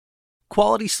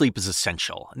Quality sleep is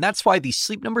essential, and that's why the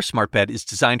Sleep Number Smart Bed is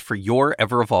designed for your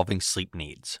ever-evolving sleep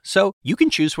needs. So you can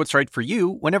choose what's right for you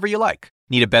whenever you like.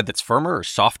 Need a bed that's firmer or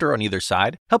softer on either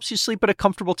side? Helps you sleep at a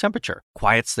comfortable temperature,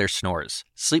 quiets their snores.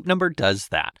 Sleep Number does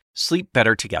that. Sleep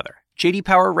better together. J.D.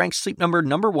 Power ranks Sleep Number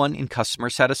 #1 in customer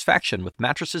satisfaction with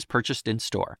mattresses purchased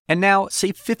in-store. And now,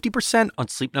 save 50% on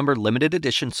Sleep Number limited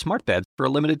edition smart beds for a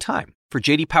limited time. For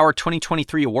J.D. Power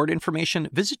 2023 award information,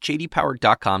 visit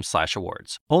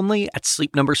jdpower.com/awards. Only at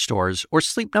Sleep Number stores or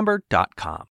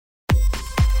sleepnumber.com.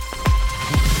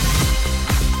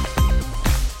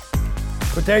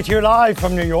 Good day to you live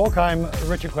from New York. I'm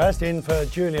Richard Quest in for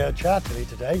Julia Chatterley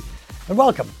today. And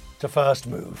welcome to First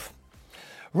Move.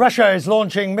 Russia is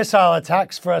launching missile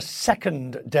attacks for a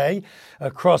second day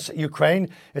across Ukraine.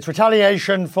 It's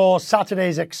retaliation for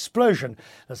Saturday's explosion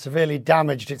that severely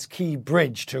damaged its key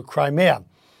bridge to Crimea.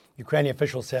 Ukrainian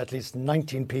officials say at least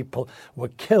 19 people were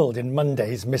killed in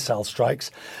Monday's missile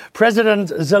strikes. President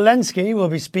Zelensky will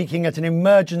be speaking at an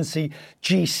emergency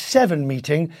G7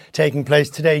 meeting taking place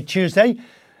today, Tuesday.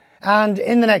 And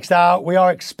in the next hour, we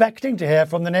are expecting to hear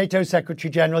from the NATO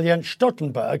Secretary-General Jens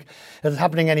Stoltenberg. It's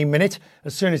happening any minute.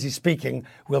 As soon as he's speaking,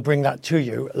 we'll bring that to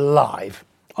you live.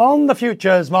 On the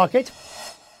futures market,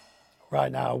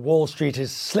 right now, Wall Street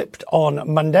is slipped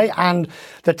on Monday, and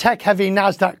the tech-heavy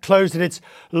Nasdaq closed at its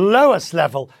lowest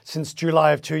level since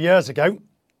July of 2 years ago.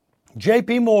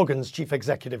 JP Morgan's chief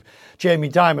executive, Jamie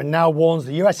Dimon, now warns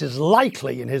the US is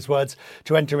likely, in his words,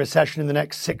 to enter recession in the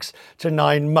next 6 to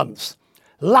 9 months.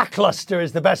 Lacklustre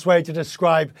is the best way to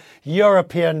describe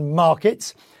European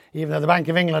markets, even though the Bank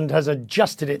of England has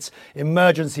adjusted its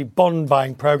emergency bond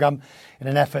buying programme in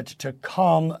an effort to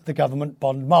calm the government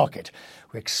bond market.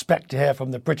 We expect to hear from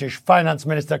the British Finance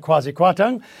Minister Kwasi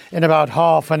Kwarteng in about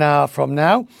half an hour from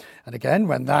now. And again,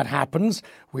 when that happens,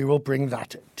 we will bring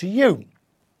that to you.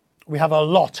 We have a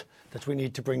lot that we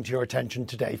need to bring to your attention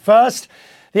today. First,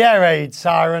 the air raid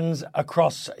sirens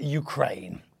across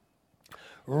Ukraine.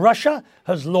 Russia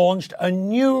has launched a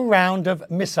new round of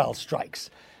missile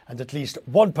strikes, and at least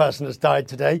one person has died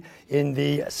today in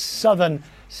the southern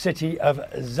city of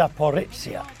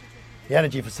Zaporizhzhia. The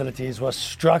energy facilities were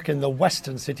struck in the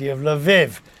western city of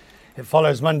Lviv. It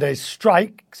follows Monday's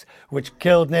strikes, which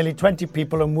killed nearly 20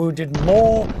 people and wounded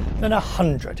more than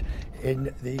 100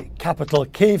 in the capital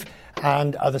Kyiv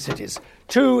and other cities.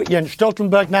 To Jens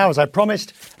Stoltenberg now, as I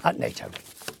promised, at NATO.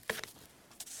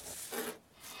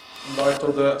 In light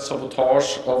of the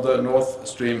sabotage of the Nord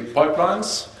Stream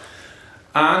pipelines,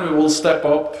 and we will step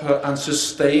up and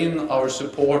sustain our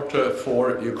support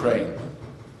for Ukraine,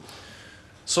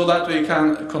 so that we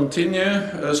can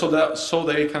continue, so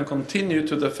they can continue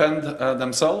to defend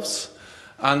themselves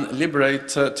and liberate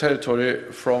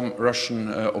territory from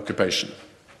Russian occupation.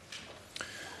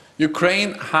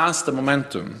 Ukraine has the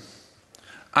momentum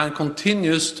and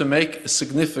continues to make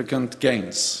significant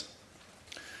gains,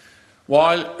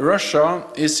 while Russia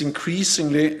is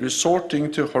increasingly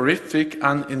resorting to horrific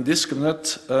and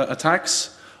indiscriminate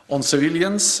attacks on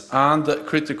civilians and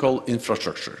critical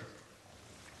infrastructure.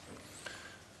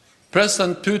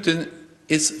 President Putin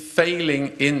is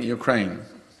failing in Ukraine.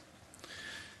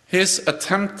 His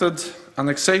attempted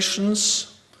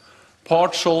annexations,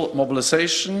 partial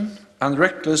mobilization, and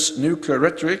reckless nuclear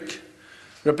rhetoric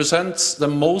represents the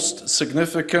most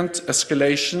significant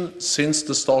escalation since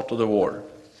the start of the war.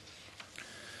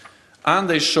 And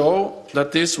they show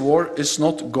that this war is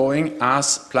not going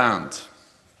as planned.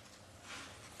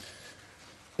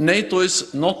 NATO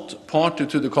is not party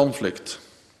to the conflict,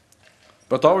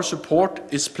 but our support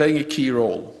is playing a key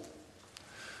role.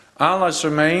 Allies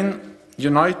remain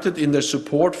united in their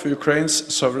support for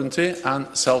Ukraine's sovereignty and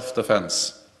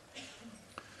self-defense.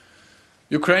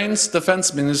 Ukraine's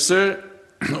Defense Minister,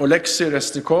 Oleksiy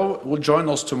Reznikov, will join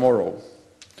us tomorrow,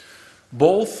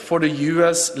 both for the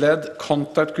US-led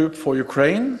contact group for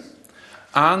Ukraine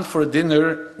and for a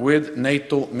dinner with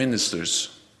NATO ministers.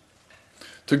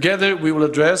 Together, we will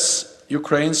address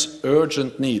Ukraine's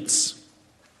urgent needs.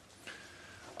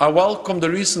 I welcome the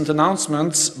recent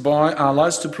announcements by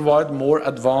allies to provide more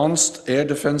advanced air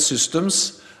defense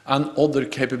systems and other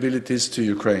capabilities to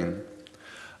Ukraine,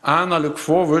 and I look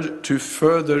forward to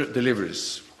further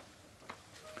deliveries.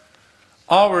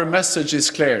 Our message is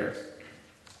clear.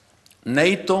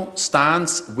 NATO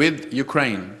stands with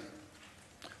Ukraine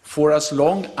for as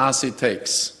long as it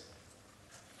takes.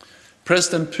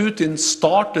 President Putin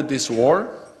started this war.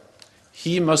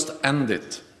 He must end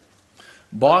it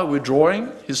by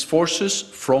withdrawing his forces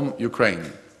from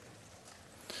Ukraine.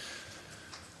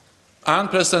 And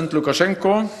President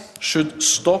Lukashenko should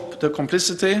stop the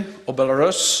complicity of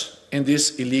Belarus in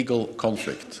this illegal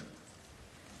conflict.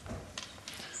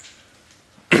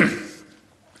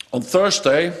 On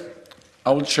Thursday,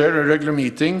 I will chair a regular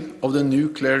meeting of the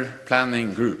Nuclear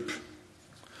Planning Group.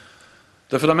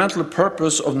 The fundamental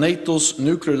purpose of NATO's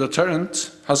nuclear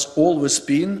deterrent has always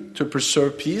been to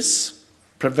preserve peace,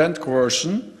 prevent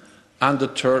coercion, and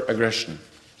deter aggression.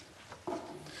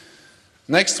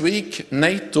 Next week,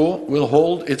 NATO will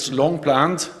hold its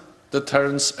long-planned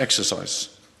deterrence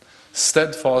exercise,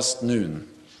 Steadfast Noon.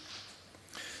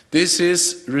 This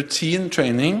is routine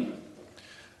training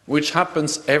which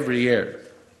happens every year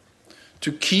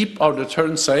to keep our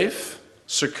deterrence safe,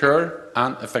 secure,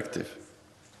 and effective.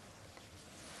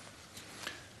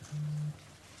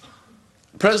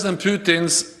 President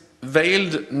Putin's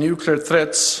veiled nuclear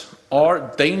threats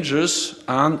are dangerous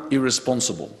and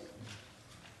irresponsible.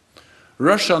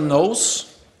 Russia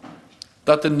knows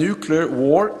that the nuclear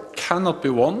war cannot be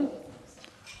won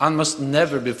and must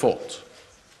never be fought.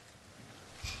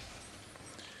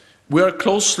 We are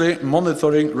closely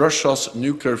monitoring Russia's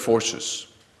nuclear forces.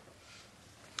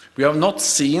 We have not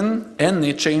seen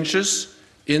any changes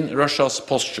in Russia's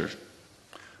posture,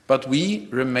 but we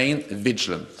remain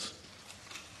vigilant.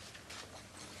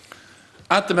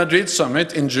 At the Madrid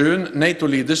summit in June, NATO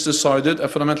leaders decided a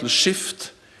fundamental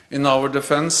shift in our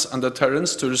defense and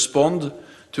deterrence to respond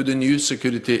to the new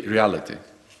security reality.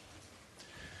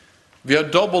 We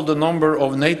have doubled the number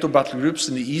of NATO battle groups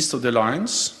in the east of the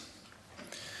alliance.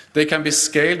 They can be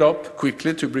scaled up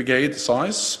quickly to brigade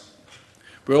size.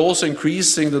 We are also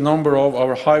increasing the number of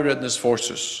our high readiness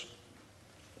forces.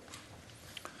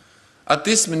 At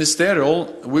this ministerial,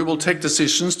 we will take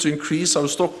decisions to increase our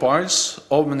stockpiles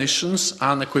of munitions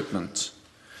and equipment,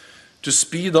 to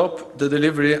speed up the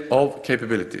delivery of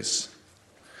capabilities,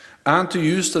 and to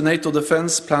use the NATO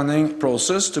defense planning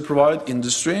process to provide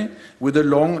industry with the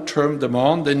long-term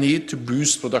demand they need to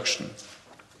boost production.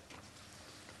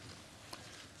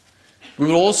 We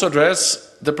will also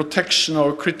address the protection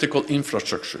of critical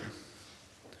infrastructure.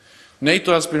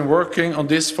 NATO has been working on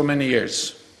this for many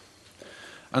years,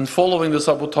 and following the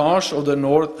sabotage of the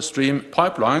Nord Stream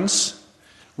pipelines,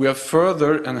 we have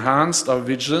further enhanced our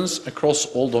vigilance across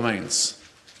all domains.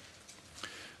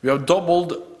 We have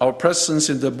doubled our presence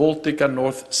in the Baltic and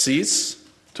North Seas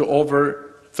to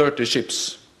over 30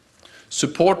 ships,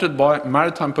 supported by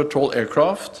maritime patrol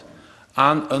aircraft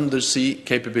and undersea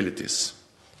capabilities.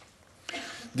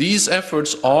 These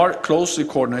efforts are closely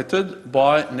coordinated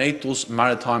by NATO's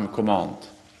Maritime Command.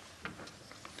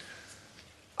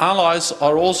 Allies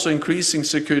are also increasing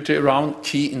security around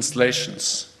key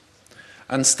installations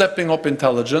and stepping up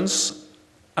intelligence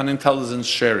and intelligence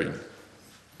sharing.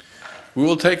 We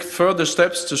will take further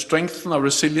steps to strengthen our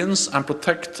resilience and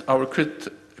protect our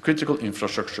critical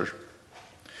infrastructure.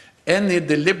 Any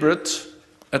deliberate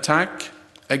attack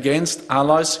against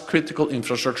allies' critical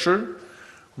infrastructure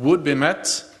would be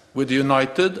met with a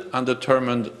united and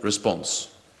determined response.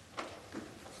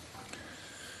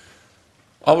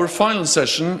 Our final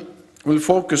session will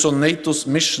focus on NATO's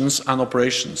missions and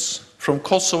operations, from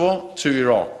Kosovo to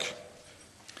Iraq.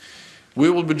 We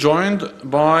will be joined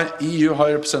by EU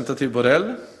High Representative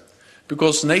Borrell,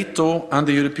 because NATO and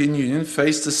the European Union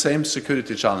face the same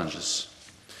security challenges.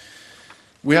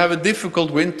 We have a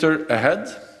difficult winter ahead,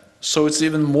 so it's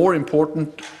even more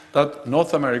important that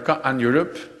North America and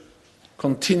Europe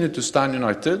continue to stand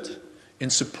united in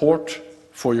support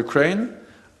for Ukraine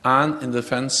and in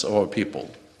defense of our people.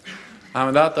 And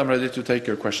with that, I'm ready to take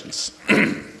your questions.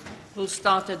 We'll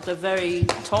start at the very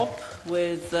top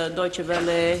with Deutsche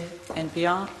Welle,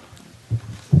 NPR.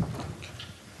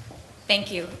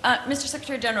 Thank you. Mr.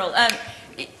 Secretary General,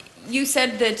 you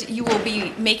said that you will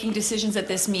be making decisions at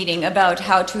this meeting about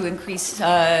how to increase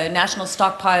national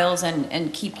stockpiles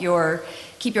and keep your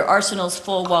arsenals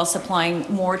full while supplying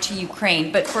more to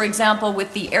Ukraine. But for example,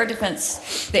 with the air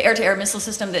defense, the air-to-air missile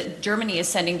system that Germany is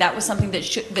sending, that was something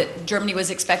that Germany was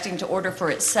expecting to order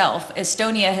for itself.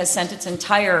 Estonia has sent its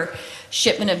entire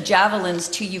shipment of javelins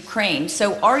to Ukraine.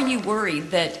 So are you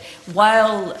worried that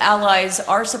while allies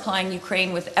are supplying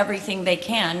Ukraine with everything they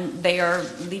can, they are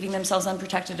leaving themselves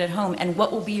unprotected at home? And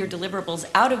what will be your deliverables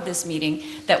out of this meeting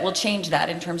that will change that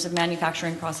in terms of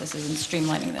manufacturing processes and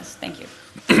streamlining this? Thank you.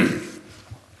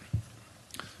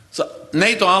 So,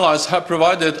 NATO allies have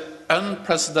provided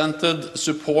unprecedented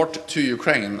support to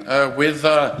Ukraine with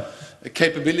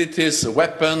capabilities,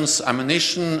 weapons,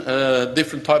 ammunition,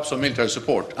 different types of military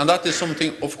support. And that is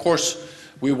something, of course,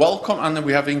 we welcome, and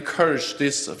we have encouraged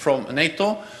this from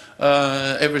NATO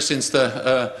ever since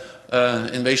the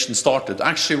invasion started.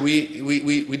 Actually,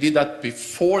 we did that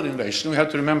before the invasion. We have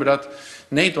to remember that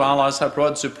NATO allies have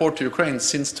provided support to Ukraine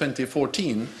since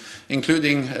 2014,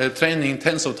 including training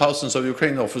tens of thousands of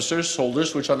Ukrainian officers,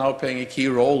 soldiers, which are now playing a key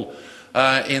role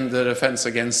in the defense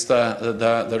against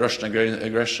the Russian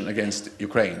aggression against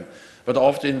Ukraine. But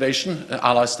after the invasion,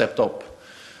 allies stepped up.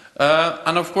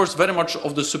 And of course, very much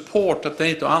of the support that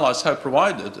NATO allies have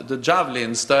provided, the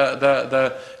javelins,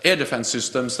 the air defense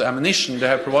systems, the ammunition they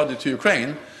have provided to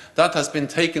Ukraine, that has been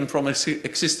taken from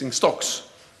existing stocks.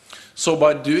 So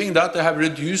by doing that, they have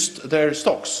reduced their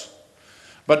stocks.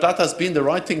 But that has been the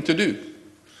right thing to do,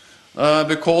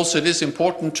 because it is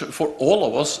important for all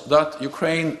of us that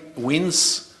Ukraine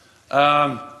wins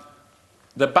the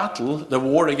battle, the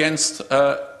war against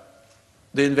the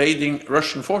invading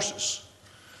Russian forces.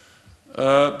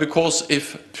 Because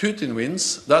if Putin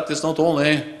wins, that is not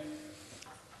only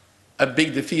a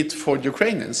big defeat for the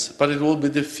Ukrainians, but it will be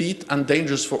defeat and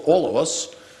dangerous for all of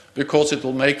us, because it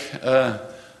will make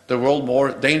the world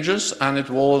more dangerous, and it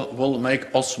will make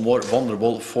us more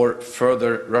vulnerable for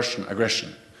further Russian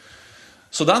aggression.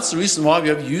 So that's the reason why we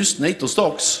have used NATO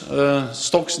stocks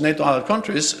in NATO allied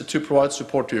countries, to provide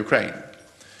support to Ukraine.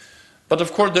 But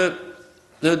of course,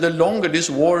 the longer this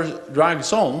war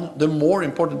drags on, the more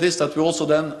important it is that we also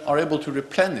then are able to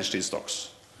replenish these stocks.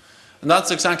 And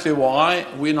that's exactly why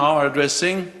we now are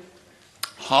addressing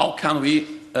how can we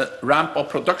ramp up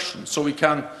production, so we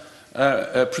can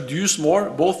produce more,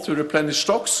 both to replenish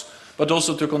stocks, but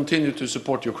also to continue to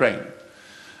support Ukraine.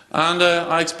 And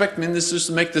I expect ministers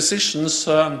to make decisions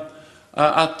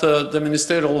at the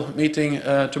ministerial meeting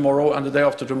tomorrow and the day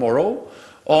after tomorrow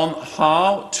on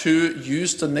how to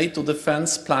use the NATO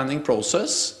defense planning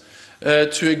process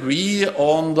to agree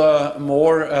on the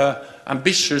more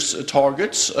ambitious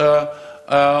targets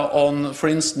on, for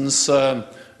instance,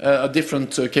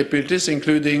 different capabilities,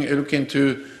 including looking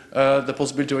into the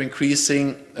possibility of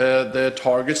increasing the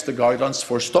targets, the guidelines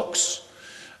for stocks.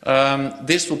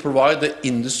 This will provide the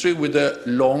industry with the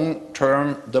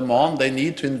long-term demand they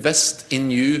need to invest in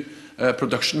new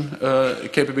production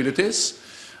capabilities,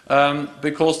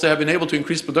 because they have been able to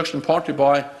increase production partly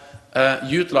by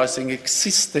utilizing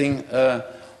existing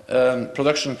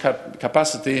production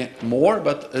capacity more,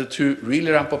 but to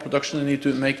really ramp up production, they need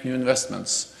to make new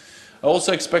investments. I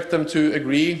also expect them to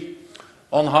agree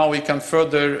on how we can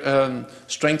further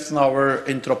strengthen our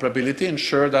interoperability,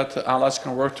 ensure that allies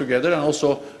can work together, and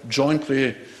also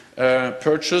jointly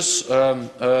purchase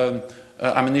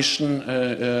ammunition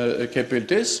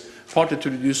capabilities, partly to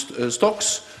reduce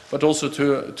stocks, but also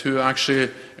to actually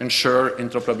ensure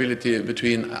interoperability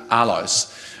between allies.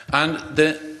 And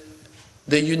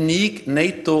the unique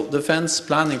NATO defense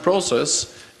planning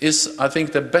process is, I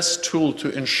think, the best tool to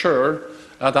ensure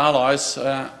that allies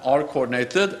are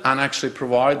coordinated and actually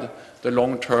provide the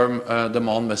long-term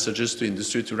demand messages to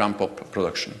industry to ramp up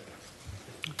production.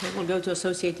 Okay, we'll go to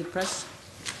Associated Press.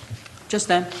 Just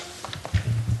then.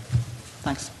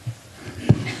 Thanks.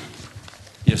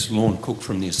 Yes, Lorne Cook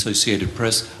from the Associated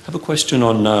Press. I have a question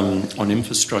on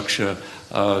infrastructure.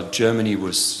 Germany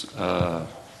was, how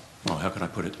can I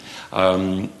put it?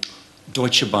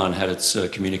 Deutsche Bahn had its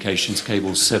communications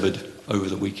cables severed over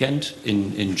the weekend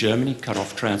in Germany, cut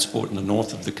off transport in the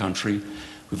north of the country.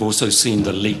 We've also seen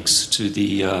the leaks to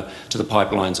the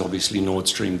pipelines, obviously Nord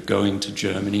Stream going to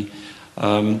Germany.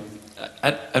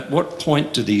 At what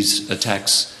point do these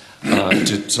attacks,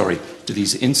 do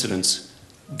these incidents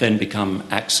then become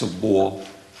acts of war?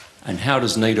 And how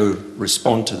does NATO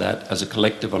respond to that as a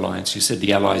collective alliance? You said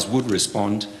the allies would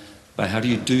respond, but how do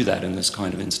you do that in this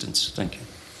kind of instance? Thank you.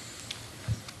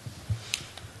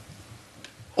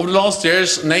 Over the last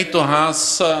years, NATO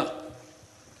has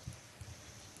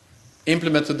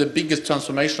implemented the biggest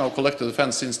transformation of collective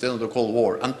defense since the end of the Cold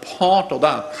War. And part of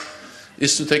that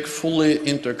is to take fully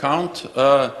into account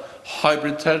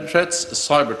hybrid threats,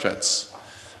 cyber threats.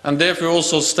 And therefore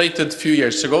also stated a few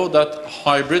years ago that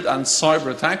hybrid and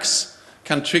cyber attacks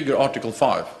can trigger Article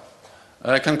 5,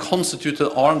 can constitute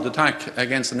an armed attack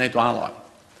against a NATO ally.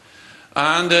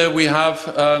 And we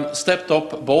have stepped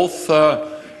up both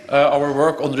our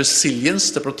work on resilience,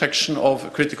 the protection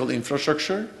of critical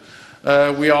infrastructure.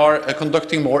 We are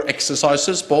conducting more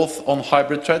exercises both on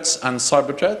hybrid threats and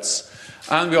cyber threats,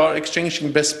 and we are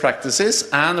exchanging best practices,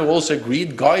 and we've also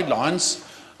agreed guidelines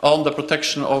on the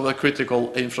protection of the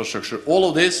critical infrastructure. All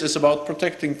of this is about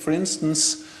protecting, for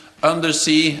instance,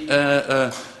 undersea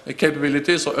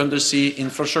capabilities or undersea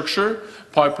infrastructure,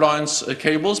 pipelines,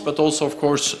 cables, but also, of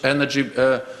course, energy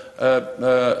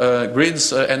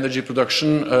grids, energy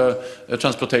production,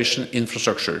 transportation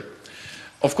infrastructure.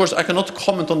 Of course, I cannot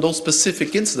comment on those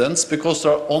specific incidents because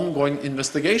there are ongoing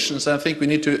investigations, and I think we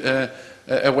need to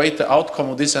await the outcome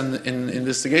of this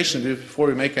investigation before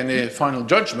we make any final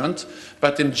judgment.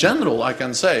 But in general, I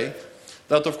can say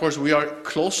that, of course, we are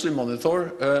closely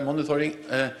monitoring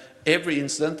every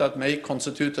incident that may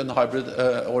constitute a hybrid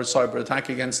or cyber attack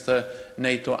against the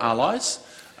NATO allies.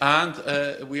 And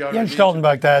we are Jens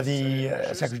Stoltenberg there,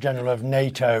 the Secretary General of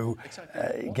NATO,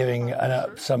 giving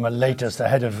some latest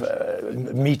ahead of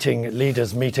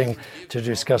leaders meeting to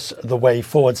discuss the way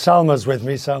forward. Salma's with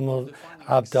me, Salma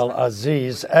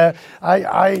Abdelaziz. As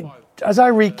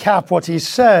I recap what he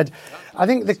said, I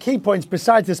think the key points,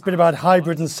 besides this bit about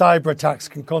hybrid and cyber attacks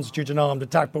can constitute an armed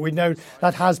attack, but we know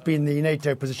that has been the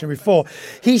NATO position before.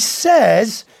 He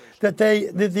says that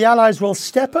the Allies will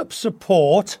step up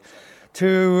support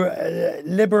to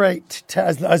liberate,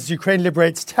 as Ukraine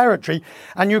liberates territory.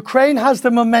 And Ukraine has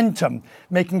the momentum,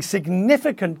 making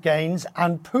significant gains,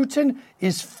 and Putin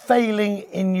is failing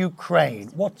in Ukraine.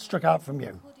 What struck out from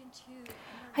you?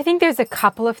 I think there's a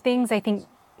couple of things. I think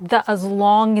the as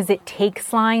long as it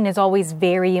takes line is always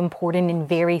very important and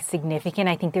very significant.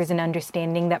 I think there's an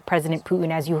understanding that President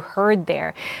Putin, as you heard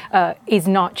there, is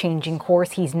not changing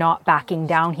course. He's not backing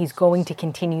down. He's going to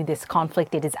continue this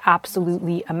conflict. It is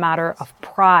absolutely a matter of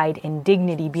pride and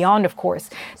dignity beyond, of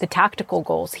course, the tactical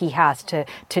goals he has to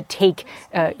take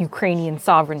Ukrainian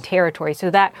sovereign territory. So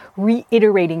that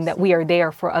reiterating that we are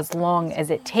there for as long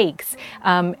as it takes.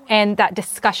 And that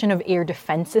discussion of air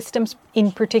defense systems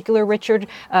in particular, Richard,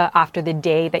 after the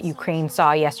day that Ukraine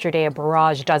saw yesterday, a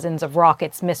barrage, dozens of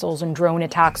rockets, missiles, and drone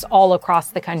attacks all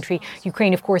across the country.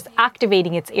 Ukraine, of course,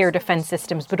 activating its air defense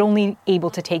systems, but only able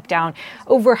to take down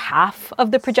over half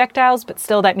of the projectiles. But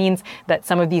still, that means that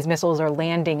some of these missiles are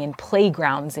landing in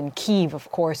playgrounds in Kyiv,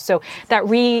 of course. So that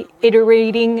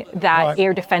reiterating that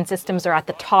air defense systems are at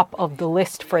the top of the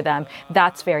list for them,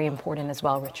 that's very important as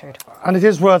well, Richard. And it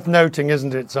is worth noting,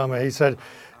 isn't it, Summer? He said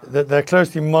that they're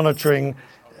closely monitoring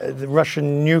the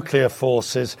Russian nuclear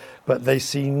forces, but they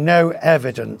see no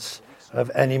evidence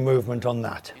of any movement on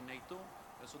that.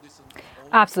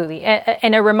 Absolutely.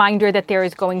 And a reminder that there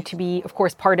is going to be, of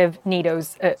course, part of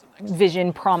NATO's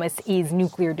vision promise is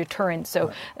nuclear deterrence.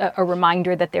 So a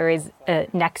reminder that there is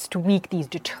next week these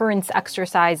deterrence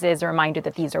exercises, a reminder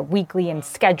that these are weekly and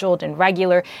scheduled and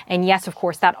regular. And yes, of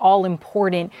course, that all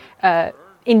important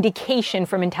indication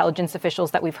from intelligence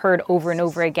officials that we've heard over and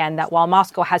over again that while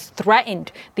Moscow has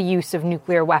threatened the use of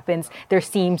nuclear weapons, there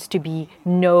seems to be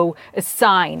no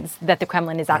signs that the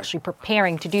Kremlin is actually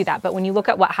preparing to do that. But when you look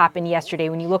at what happened yesterday,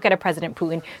 when you look at a President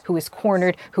Putin who is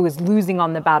cornered, who is losing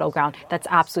on the battleground, that's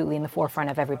absolutely in the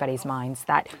forefront of everybody's minds,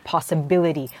 that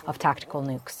possibility of tactical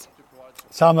nukes.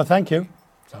 Salma, thank you.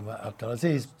 Salma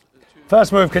Abdelaziz.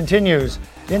 First Move continues.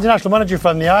 The International Monetary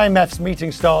Fund, the IMF's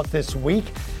meeting starts this week.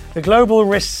 The global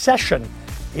recession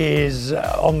is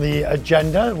on the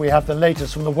agenda. We have the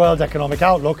latest from the World Economic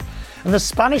Outlook. And the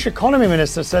Spanish economy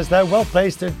minister says they're well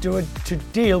placed to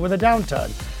deal with a downturn.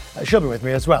 She'll be with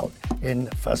me as well in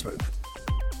First Move.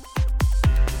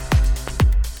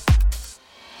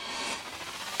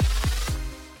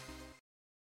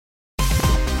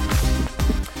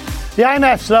 The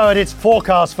IMF's lowered its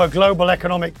forecast for global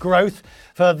economic growth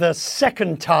for the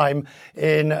second time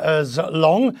in as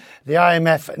long. The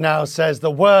IMF now says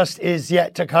the worst is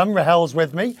yet to come. Rahel's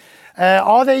with me.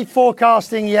 Are they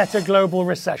forecasting yet a global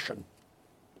recession?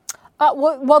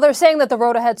 Well, they're saying that the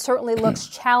road ahead certainly looks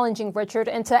challenging, Richard.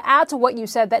 And to add to what you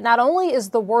said, that not only is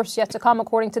the worst yet to come,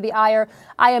 according to the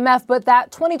IMF, but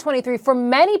that 2023, for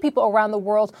many people around the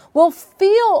world, will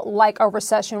feel like a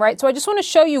recession, right? So I just want to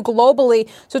show you globally.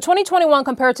 So 2021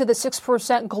 compared to the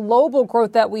 6% global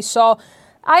growth that we saw,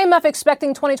 IMF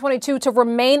expecting 2022 to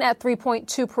remain at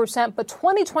 3.2%, but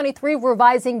 2023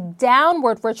 revising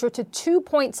downward, Richard, to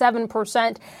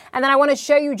 2.7%. And then I want to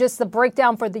show you just the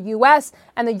breakdown for the U.S.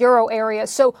 and the euro area.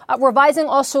 So revising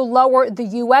also lower the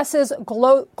U.S.'s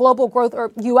global growth,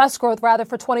 or U.S. growth rather,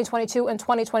 for 2022 and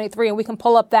 2023. And we can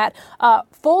pull up that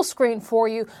full screen for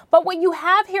you. But what you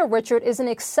have here, Richard, is an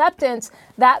acceptance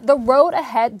that the road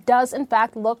ahead does in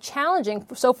fact look challenging.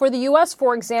 So for the U.S.,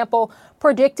 for example,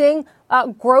 predicting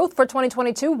growth for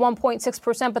 2022,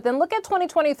 1.6%. But then look at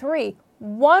 2023,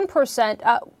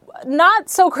 1%. Not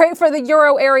so great for the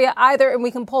euro area either. And we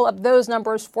can pull up those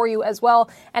numbers for you as well.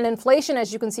 And inflation,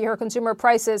 as you can see here, consumer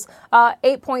prices,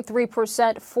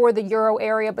 8.3% for the euro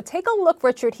area. But take a look,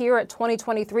 Richard, here at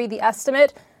 2023, the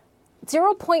estimate,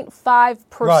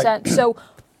 0.5%. Right. So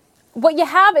what you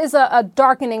have is a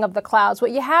darkening of the clouds.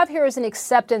 What you have here is an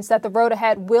acceptance that the road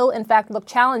ahead will, in fact, look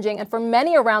challenging, and for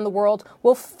many around the world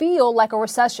will feel like a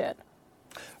recession.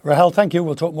 Rahel, thank you.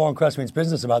 We'll talk more on Quest Means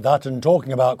Business about that. And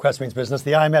talking about Quest Means Business,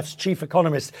 the IMF's chief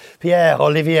economist,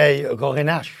 Pierre-Olivier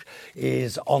Gorenache,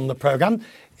 is on the programme.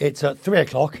 It's at 3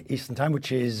 o'clock Eastern Time,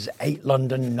 which is 8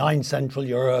 London, 9 Central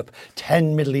Europe,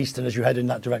 10 Middle Eastern as you head in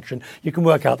that direction. You can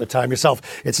work out the time yourself.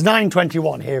 It's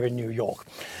 9:21 here in New York.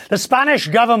 The Spanish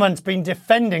government's been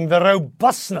defending the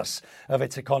robustness of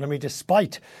its economy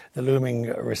despite the looming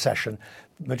recession.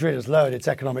 Madrid has lowered its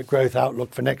economic growth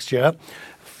outlook for next year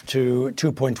to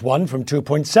 2.1 from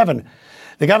 2.7.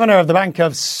 The governor of the Bank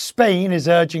of Spain is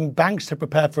urging banks to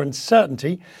prepare for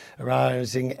uncertainty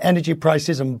arising energy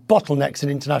prices and bottlenecks in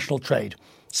international trade.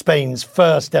 Spain's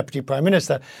first deputy prime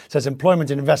minister says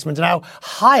employment and investment are now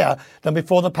higher than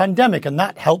before the pandemic, and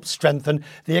that helps strengthen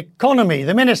the economy.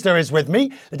 The minister is with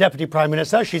me, the deputy prime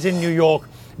minister. She's in New York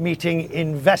meeting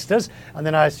investors, and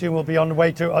then I assume we'll be on the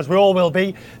way to, as we all will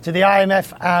be, to the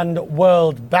IMF and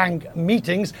World Bank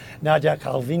meetings. Nadia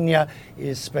Calviño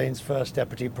is Spain's first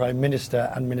deputy prime minister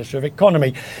and minister of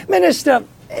economy. Minister,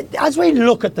 as we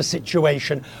look at the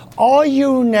situation, are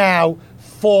you now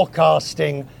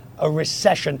forecasting a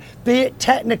recession, be it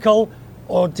technical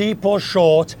or deep or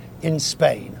short, in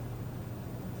Spain?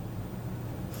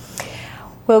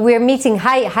 Well, we're meeting.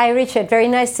 Hi, Richard. Very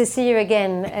nice to see you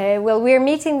again. Well, we're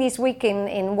meeting this week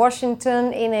in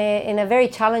Washington in a very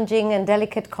challenging and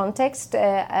delicate context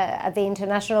at the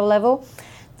international level.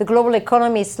 The global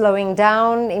economy is slowing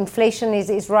down. Inflation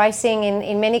is rising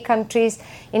in many countries.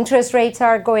 Interest rates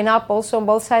are going up also on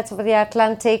both sides of the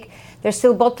Atlantic. There's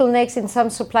still bottlenecks in some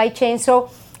supply chains.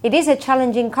 So it is a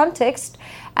challenging context,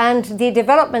 and the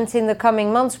developments in the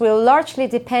coming months will largely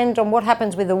depend on what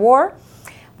happens with the war,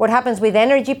 what happens with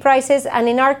energy prices, and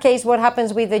in our case, what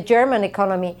happens with the German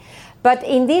economy. But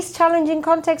in this challenging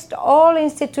context, all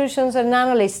institutions and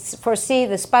analysts foresee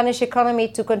the Spanish economy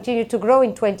to continue to grow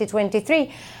in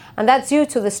 2023, and that's due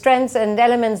to the strengths and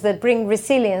elements that bring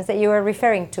resilience that you are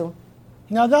referring to.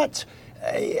 Now that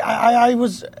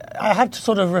I have to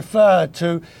sort of refer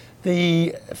to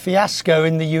the fiasco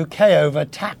in the UK over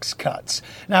tax cuts.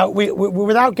 Now, we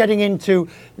without getting into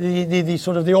the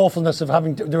sort of the awfulness of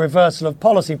having the reversal of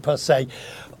policy per se,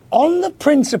 on the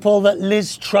principle that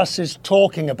Liz Truss is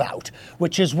talking about,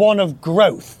 which is one of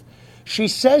growth, she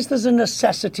says there's a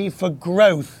necessity for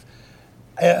growth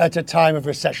at a time of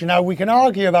recession. Now, we can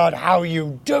argue about how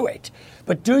you do it,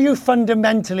 but do you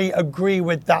fundamentally agree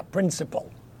with that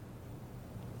principle?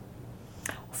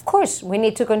 Of course, we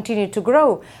need to continue to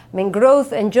grow. I mean,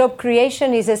 growth and job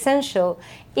creation is essential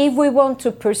if we want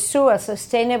to pursue a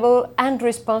sustainable and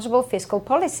responsible fiscal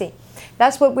policy.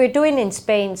 That's what we're doing in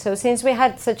Spain. So since we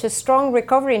had such a strong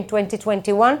recovery in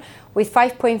 2021 with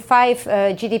 5.5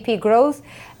 GDP growth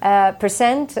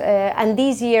percent, and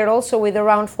this year also with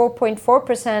around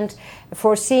 4.4%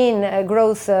 foreseen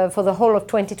growth for the whole of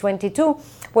 2022,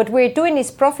 what we're doing is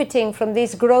profiting from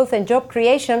this growth and job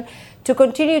creation to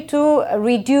continue to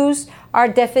reduce our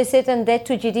deficit and debt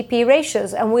to GDP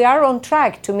ratios. And we are on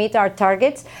track to meet our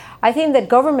targets. I think that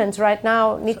governments right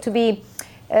now need to be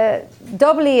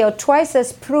doubly or twice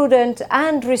as prudent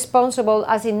and responsible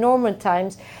as in normal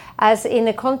times, as in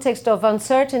a context of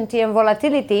uncertainty and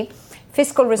volatility.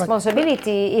 Fiscal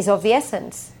responsibility is of the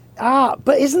essence.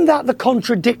 But isn't that the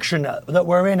contradiction that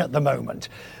we're in at the moment?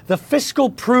 The fiscal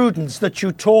prudence that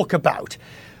you talk about,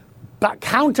 but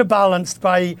counterbalanced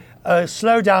by a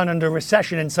slowdown and a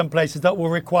recession in some places that will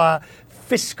require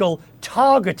fiscal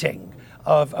targeting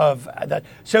of that.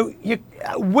 So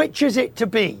which is it to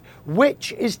be?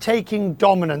 Which is taking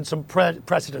dominance and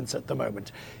precedence at the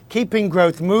moment? Keeping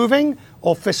growth moving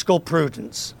or fiscal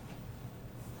prudence?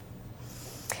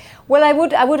 Well, I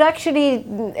would actually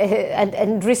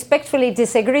and respectfully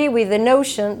disagree with the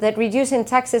notion that reducing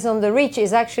taxes on the rich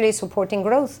is actually supporting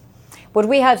growth. What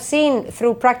we have seen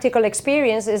through practical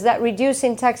experience is that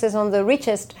reducing taxes on the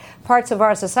richest parts of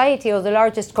our society or the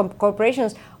largest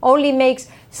corporations only makes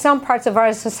some parts of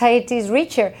our societies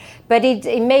richer, but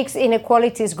it makes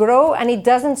inequalities grow and it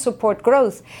doesn't support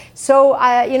growth. So,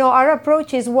 our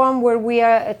approach is one where we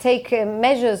take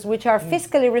measures which are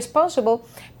fiscally responsible,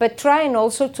 but trying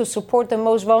also to support the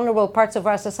most vulnerable parts of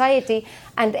our society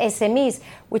and SMEs,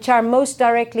 which are most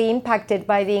directly impacted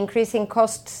by the increasing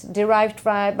costs derived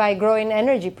by growing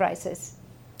energy prices.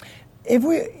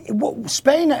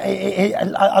 Spain,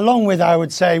 along with, I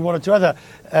would say, one or two other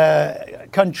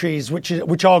countries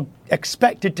which are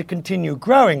expected to continue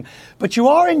growing, but you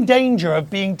are in danger of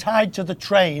being tied to the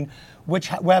train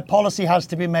where policy has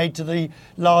to be made to the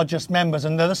largest members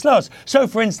and they're the slowest. So,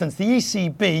 for instance, the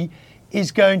ECB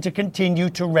is going to continue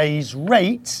to raise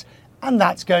rates, and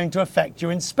that's going to affect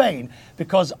you in Spain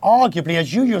because arguably,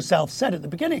 as you yourself said at the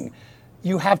beginning,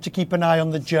 you have to keep an eye on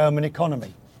the German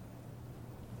economy.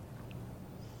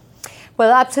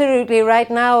 Well, absolutely.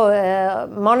 Right now,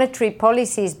 monetary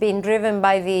policy is being driven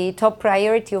by the top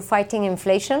priority of fighting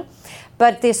inflation.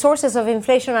 But the sources of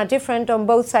inflation are different on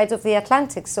both sides of the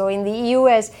Atlantic. So in the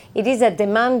US, it is a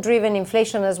demand-driven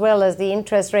inflation as well as the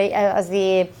interest rate, as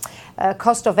the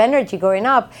cost of energy going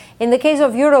up. In the case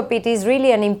of Europe, it is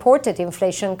really an imported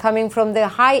inflation coming from the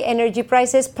high energy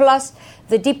prices plus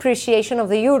the depreciation of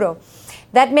the euro.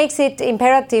 That makes it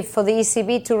imperative for the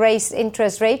ECB to raise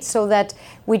interest rates so that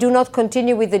we do not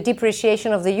continue with the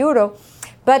depreciation of the euro.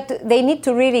 But they need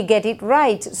to really get it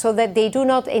right so that they do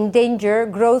not endanger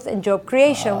growth and job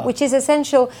creation, which is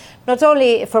essential not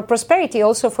only for prosperity,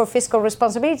 also for fiscal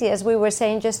responsibility, as we were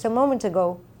saying just a moment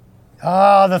ago.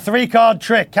 The three-card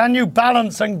trick. Can you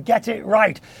balance and get it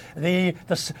right? The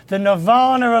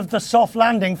nirvana of the soft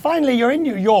landing. Finally, you're in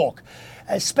New York.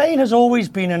 Spain has always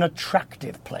been an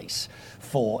attractive place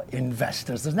for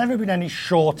investors. There's never been any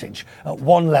shortage at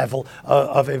one level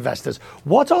of investors.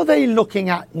 What are they looking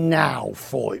at now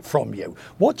from you?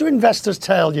 What do investors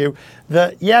tell you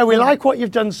that, yeah, we like what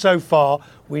you've done so far,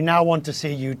 we now want to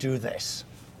see you do this?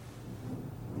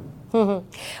 Well,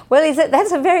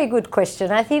 that's a very good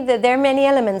question. I think that there are many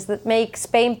elements that make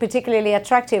Spain particularly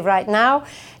attractive right now.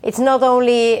 It's not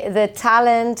only the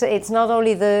talent, it's not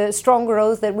only the strong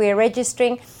growth that we are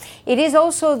registering, it is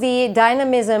also the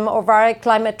dynamism of our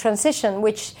climate transition,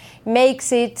 which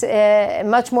makes it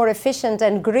much more efficient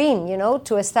and green,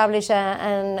 to establish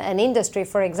an industry,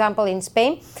 for example, in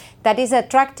Spain, that is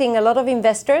attracting a lot of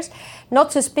investors, not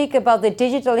to speak about the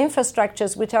digital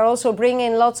infrastructures, which are also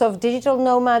bringing lots of digital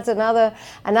nomads and other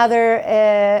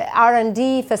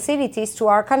R&D facilities to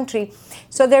our country.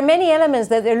 So there are many elements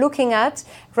that they're looking at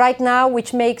right now,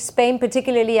 which make Spain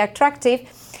particularly attractive.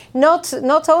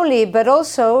 Not only, but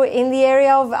also in the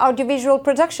area of audiovisual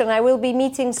production. I will be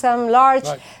meeting some large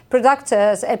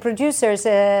producers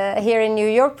here in New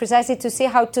York precisely to see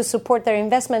how to support their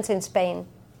investments in Spain.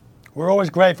 We're always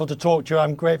grateful to talk to you.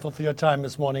 I'm grateful for your time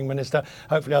this morning, Minister.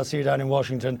 Hopefully I'll see you down in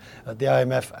Washington at the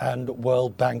IMF and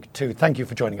World Bank too. Thank you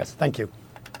for joining us. Thank you.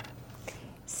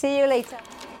 See you later.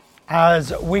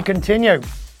 As we continue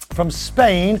from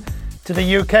Spain to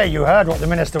the UK, you heard what the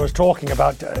Minister was talking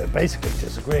about, basically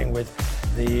disagreeing with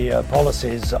the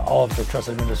policies of the Truss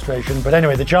administration. But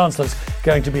anyway, the Chancellor's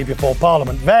going to be before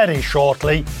Parliament very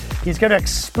shortly. He's going to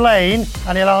explain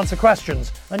and he'll answer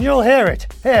questions. And you'll hear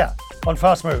it here on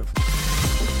First Move.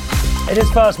 It is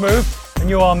First Move and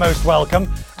you are most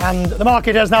welcome. And the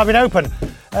market has now been open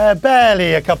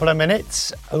barely a couple of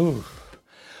minutes. Ooh.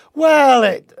 Well,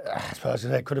 I suppose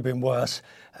it could have been worse.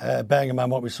 Bearing in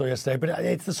mind what we saw yesterday, but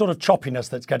it's the sort of choppiness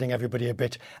that's getting everybody a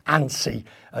bit antsy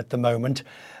at the moment.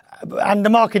 And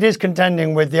the market is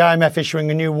contending with the IMF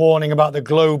issuing a new warning about the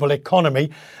global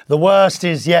economy. The worst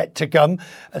is yet to come.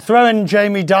 Throw in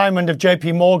Jamie Dimon of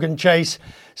JP Morgan Chase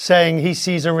saying he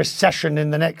sees a recession in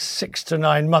the next 6 to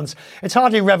 9 months. It's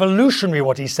hardly revolutionary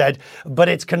what he said, but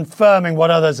it's confirming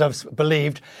what others have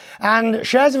believed. And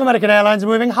shares of American Airlines are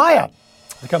moving higher.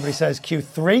 The company says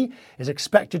Q3 is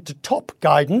expected to top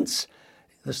guidance.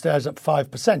 The shares up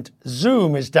 5%.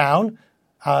 Zoom is down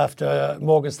after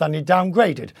Morgan Stanley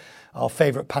downgraded our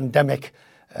favourite pandemic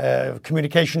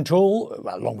communication tool,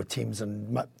 along with Teams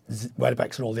and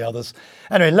Webex and all the others.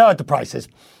 Anyway, lowered the prices.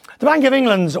 The Bank of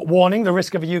England's warning the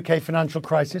risk of a UK financial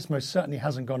crisis most certainly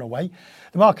hasn't gone away.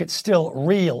 The market's still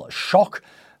real shock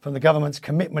from the government's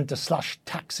commitment to slash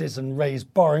taxes and raise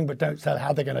borrowing, but don't tell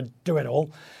how they're going to do it all.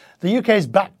 The UK's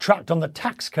backtracked on the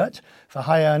tax cut for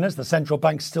high earners. The central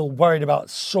bank's still worried about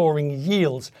soaring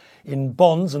yields in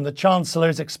bonds, and the Chancellor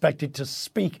is expected to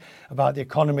speak about the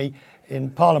economy in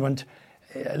Parliament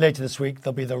later this week.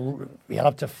 He'll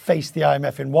have to face the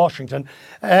IMF in Washington.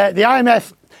 The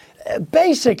IMF,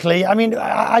 basically, I mean,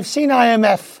 I've seen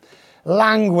IMF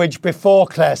language before,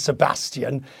 Claire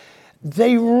Sebastian.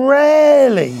 They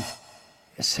rarely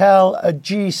tell a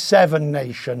G7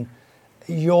 nation,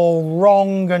 you're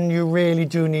wrong and you really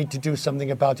do need to do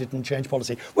something about it and change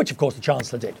policy, which of course the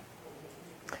Chancellor did.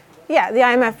 Yeah, the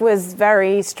IMF was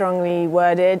very strongly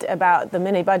worded about the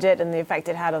mini budget and the effect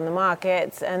it had on the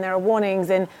markets. And there are warnings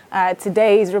in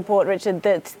today's report, Richard,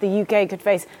 that the UK could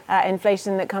face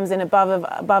inflation that comes in above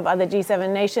other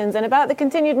G7 nations, and about the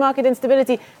continued market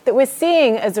instability that we're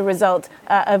seeing as a result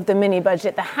of the mini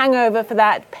budget. The hangover for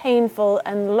that, painful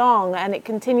and long, and it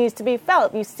continues to be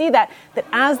felt. You see that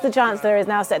as the Chancellor is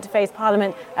now set to face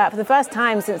Parliament for the first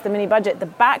time since the mini budget, the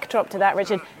backdrop to that,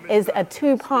 Richard, is a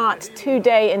two-part,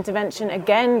 two-day intervention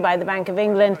again by the Bank of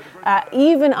England,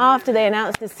 even after they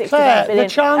announced the £65 billion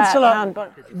pound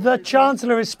bond. The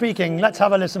Chancellor is speaking. Let's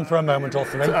have a listen for a moment or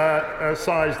three.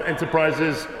 Sized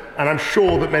enterprises and I'm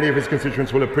sure that many of his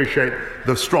constituents will appreciate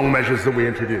the strong measures that we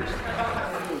introduced.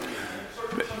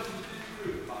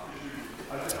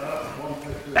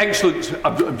 Excellent.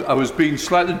 I was being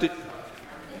slightly...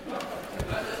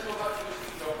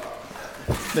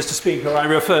 Mr. Speaker, I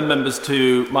refer members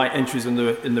to my entries in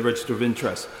the Register of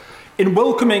Interest. In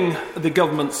welcoming the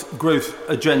government's growth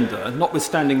agenda,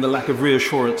 notwithstanding the lack of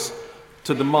reassurance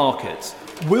to the markets,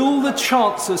 will the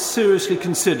Chancellor seriously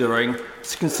consider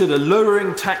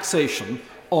lowering taxation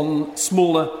on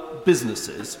smaller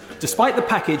businesses, despite the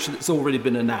package that's already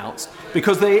been announced,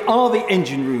 because they are the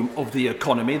engine room of the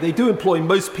economy? They do employ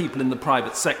most people in the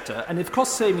private sector, and if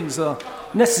cost savings are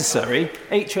necessary,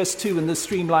 HS2 and the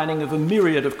streamlining of a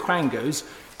myriad of quangos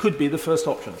could be the first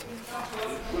option.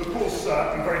 Well, of course,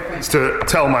 I'm very pleased to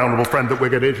tell my honourable friend that we're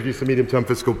going to introduce a medium-term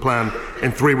fiscal plan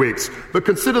in 3 weeks. But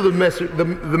consider the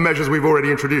measures we've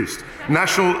already introduced.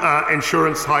 National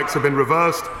insurance hikes have been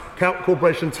reversed,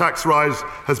 corporation tax rise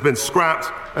has been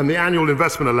scrapped, and the annual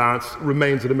investment allowance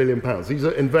remains at £1 million.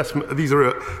 These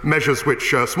are measures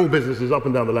which small businesses up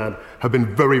and down the land have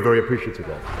been very, very appreciative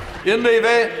of. Ian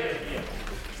Levy.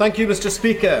 Thank you, Mr.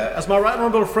 Speaker. As my right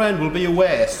honourable friend will be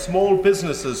aware, small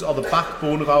businesses are the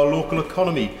backbone of our local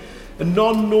economy, and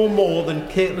none know more than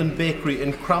Caitlin Bakery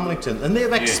in Cramlington, and they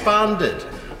have expanded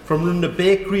from running a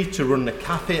bakery to running a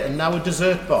cafe and now a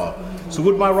dessert bar. So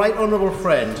would my right honourable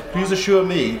friend please assure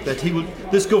me that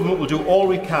this government will do all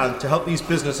we can to help these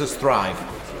businesses thrive?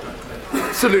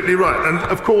 Absolutely right. And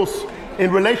of course,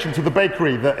 in relation to the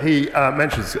bakery that he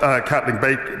mentions, Catling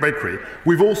Bakery,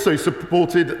 we've also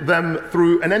supported them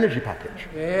through an energy package.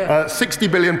 £60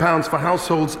 billion for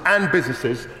households and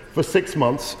businesses for 6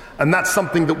 months, and that's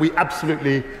something that we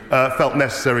absolutely felt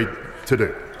necessary to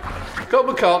do. Scott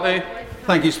McCartney.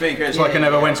 Thank you, Speaker. It's like I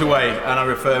never went away, and I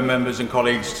refer members and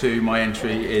colleagues to my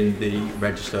entry in the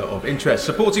Register of Interest.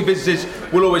 Supporting businesses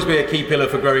will always be a key pillar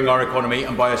for growing our economy,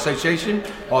 and by association,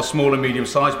 our small and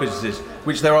medium-sized businesses,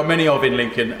 which there are many of in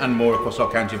Lincoln and more across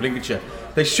our county of Lincolnshire.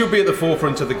 They should be at the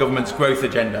forefront of the government's growth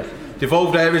agenda.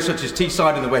 Devolved areas such as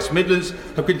Teesside and the West Midlands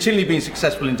have continually been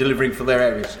successful in delivering for their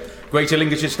areas. Greater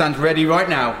Lincolnshire stands ready right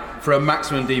now for a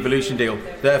maximum devolution deal.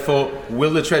 Therefore,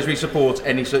 will the Treasury support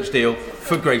any such deal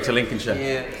for Greater Lincolnshire?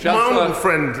 My honourable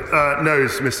friend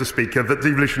knows, Mr. Speaker, that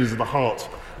devolution is at the heart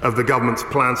of the government's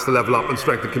plans to level up and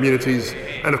strengthen communities.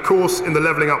 And of course, in the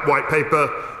Levelling Up White Paper,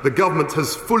 the government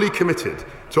has fully committed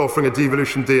to offering a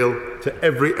devolution deal to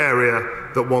every area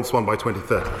that wants one by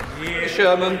 2030.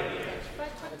 Sherman.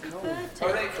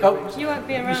 You won't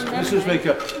be around then. Mr.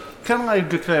 Speaker, can I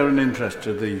declare an interest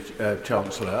to the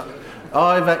Chancellor?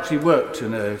 I've actually worked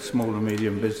in a small and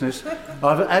medium business.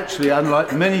 I've actually,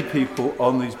 unlike many people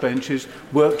on these benches,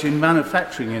 worked in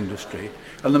manufacturing industry.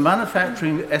 And the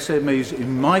manufacturing SMEs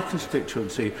in my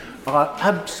constituency are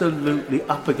absolutely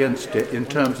up against it in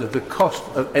terms of the cost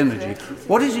of energy.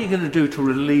 What is he going to do to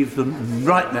relieve them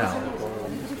right now?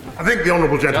 I think the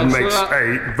honourable gentleman makes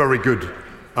a very good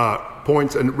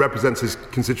point and represents his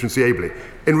constituency ably.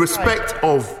 In respect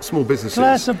of small businesses,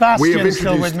 Claire Sebastian we have introduced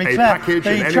still with me. a Claire, package,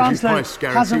 an the energy Chancellor price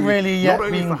guarantee. hasn't really yet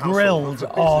been for grilled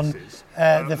on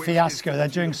the fiasco. They're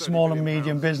doing small and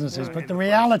medium businesses, but the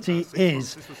reality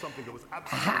is,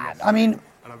 I mean,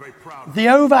 the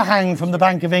overhang from the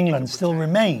Bank of England still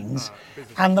remains,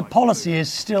 and the policy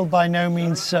is still by no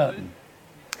means certain.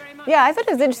 Yeah, I thought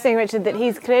it was interesting, Richard, that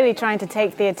he's clearly trying to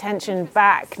take the attention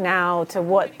back now to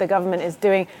what the government is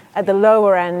doing at the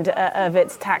lower end of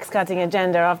its tax-cutting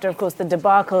agenda after, of course, the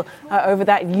debacle over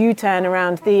that U-turn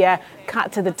around the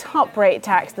cut to the top rate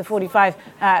tax, the 45%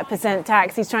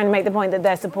 tax. He's trying to make the point that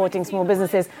they're supporting small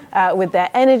businesses with their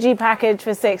energy package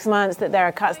for 6 months, that there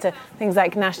are cuts to things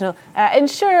like national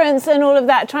insurance and all of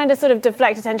that, trying to sort of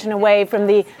deflect attention away from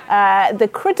the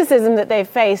criticism that they've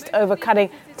faced over cutting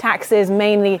taxes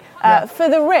mainly for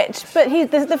the rich. But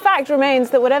the fact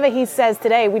remains that whatever he says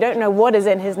today, we don't know what is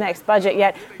in his next budget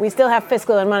yet. We still have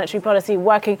fiscal and monetary policy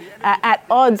working at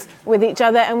odds with each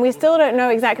other, and we still don't know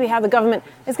exactly how the government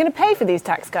is going to pay for these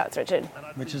tax cuts, Richard.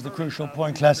 Which is the crucial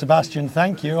point, Claire Sebastian.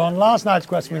 Thank you. On last night's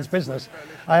Question Means Business,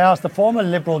 I asked the former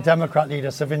Liberal Democrat leader,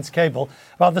 Sir Vince Cable,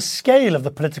 about the scale of the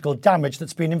political damage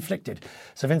that's been inflicted.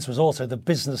 Sir Vince was also the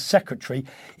business secretary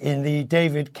in the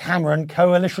David Cameron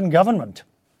coalition government.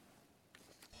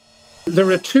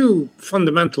 There are two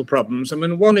fundamental problems. I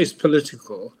mean, one is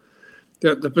political,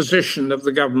 that the position of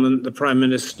the government, the Prime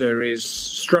Minister, is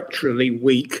structurally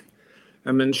weak.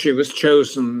 I mean, she was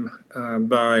chosen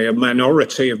by a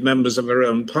minority of members of her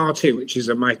own party, which is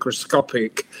a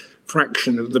microscopic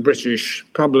fraction of the British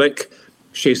public.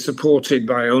 She's supported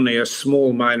by only a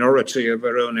small minority of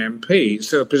her own MPs.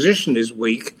 So her position is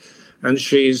weak. And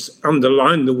she's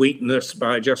underlined the weakness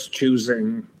by just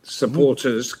choosing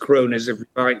supporters, cronies, if you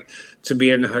like, to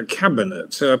be in her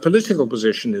cabinet. So her political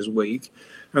position is weak.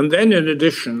 And then in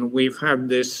addition, we've had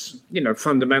this,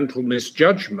 fundamental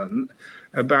misjudgment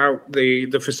about the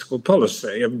fiscal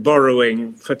policy of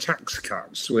borrowing for tax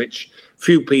cuts, which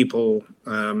few people,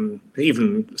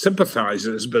 even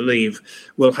sympathizers, believe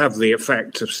will have the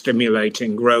effect of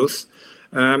stimulating growth.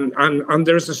 And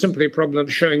there is simply a problem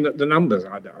of showing that the numbers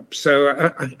add up. So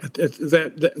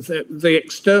the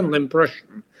external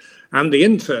impression and the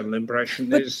internal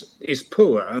impression is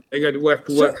poor. They're going to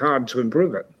work hard to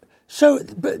improve it. So,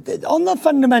 but on the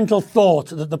fundamental thought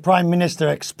that the Prime Minister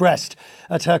expressed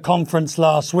at her conference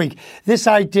last week, this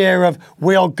idea of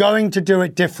we are going to do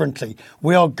it differently,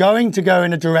 we are going to go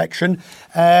in a direction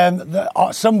that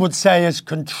some would say is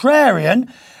contrarian,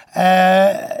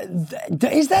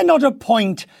 is there not a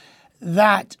point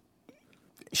that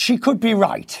she could be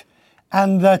right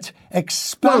and that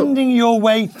expanding your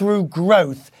way through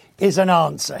growth is an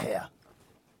answer here?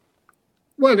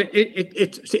 Well,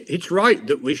 it's right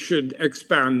that we should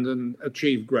expand and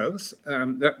achieve growth,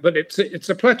 but it's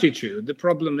a platitude. The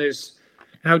problem is,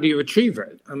 how do you achieve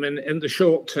it? I mean, in the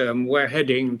short term, we're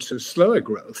heading to slower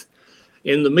growth.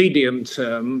 In the medium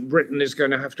term, Britain is going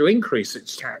to have to increase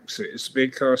its taxes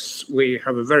because we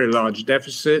have a very large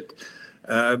deficit.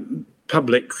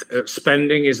 Public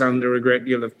spending is under a great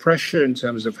deal of pressure in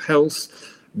terms of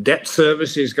health. Debt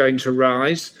service is going to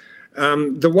rise.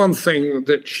 The one thing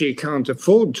that she can't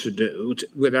afford to do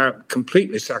without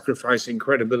completely sacrificing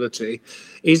credibility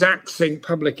is axing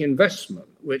public investment,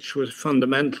 which was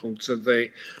fundamental to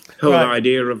the whole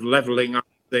idea of levelling up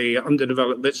the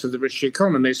underdeveloped bits of the rich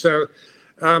economy. So,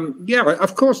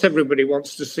 of course, everybody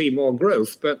wants to see more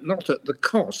growth, but not at the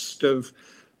cost of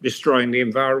destroying the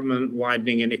environment,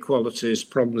 widening inequalities,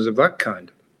 problems of that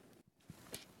kind.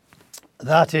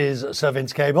 That is Sir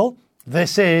Vince Cable.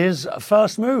 This is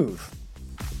First Move.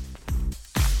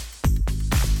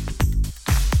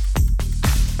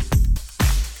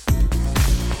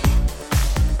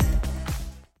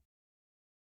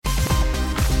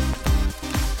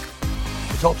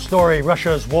 The top story,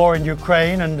 Russia's war in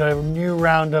Ukraine and a new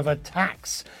round of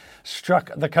attacks struck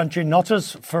the country, not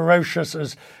as ferocious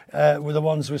as were the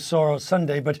ones we saw on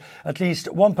Sunday, but at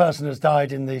least one person has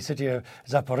died in the city of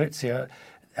Zaporizhzhia.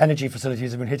 Energy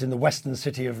facilities have been hit in the western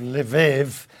city of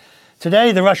Lviv.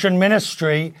 Today, the Russian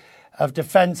Ministry of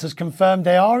Defense has confirmed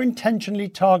they are intentionally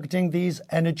targeting these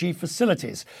energy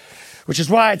facilities, which is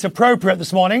why it's appropriate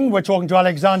this morning. We're talking to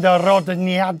Alexander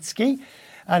Rodniatsky,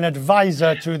 an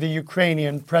advisor to the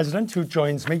Ukrainian president, who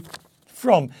joins me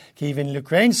from Kyiv in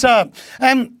Ukraine. Sir,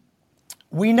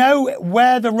 we know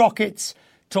where the rockets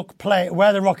took place,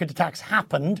 where the rocket attacks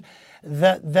happened,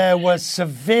 that there was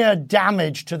severe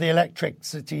damage to the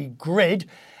electricity grid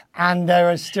and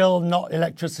there is still not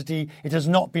electricity. It has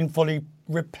not been fully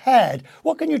repaired.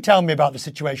 What can you tell me about the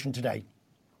situation today?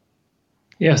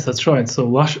 Yes, that's right. So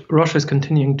Russia is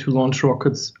continuing to launch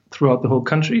rockets throughout the whole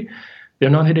country. They're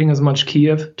not hitting as much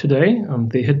Kiev today.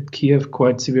 They hit Kiev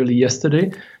quite severely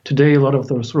yesterday. Today, a lot of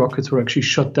those rockets were actually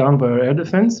shut down by our air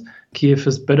defense. Kiev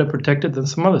is better protected than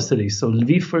some other cities. So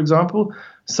Lviv, for example,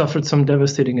 suffered some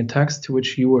devastating attacks to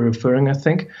which you were referring, I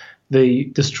think. They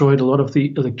destroyed a lot of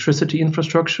the electricity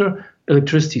infrastructure,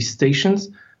 electricity stations.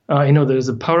 There's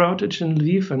a power outage in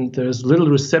Lviv and there's little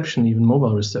reception, even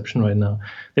mobile reception right now.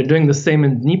 They're doing the same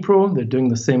in Dnipro. They're doing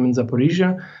the same in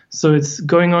Zaporizhzhia. So it's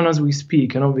going on as we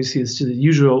speak. And obviously it's the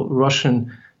usual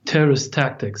Russian terrorist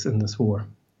tactics in this war.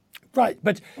 Right.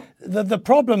 But the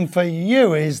problem for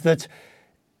you is that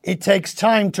it takes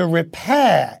time to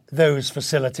repair those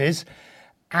facilities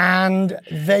and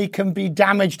they can be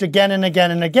damaged again and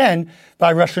again and again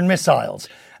by Russian missiles.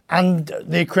 And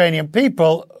the Ukrainian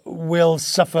people will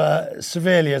suffer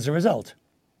severely as a result.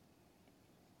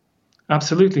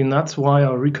 Absolutely. And that's why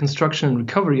our reconstruction and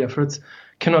recovery efforts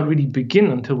cannot really begin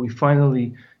until we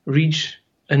finally reach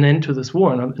an end to this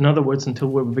war. In other words, until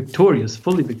we're victorious,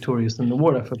 fully victorious in the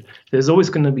war effort. There's always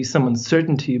going to be some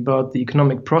uncertainty about the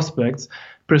economic prospects,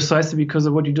 precisely because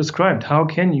of what you described. How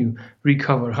can you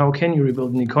recover? How can you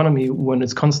rebuild an economy when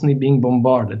it's constantly being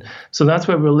bombarded? So that's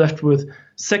why we're left with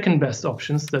second best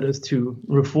options, that is to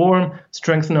reform,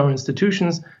 strengthen our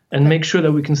institutions, and make sure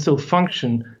that we can still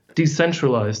function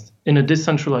decentralized, in a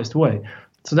decentralized way.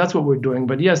 So that's what we're doing.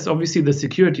 But yes, obviously the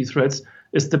security threats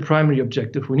is the primary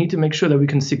objective. We need to make sure that we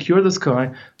can secure the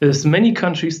sky. There's many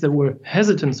countries that were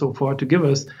hesitant so far to give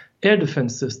us air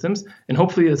defense systems, and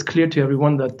hopefully it's clear to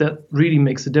everyone that that really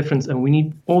makes a difference, and we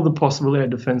need all the possible air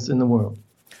defense in the world.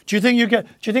 Do you think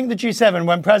the G7,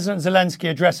 when President Zelensky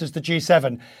addresses the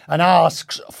G7 and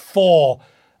asks for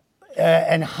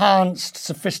enhanced,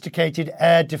 sophisticated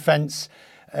air defence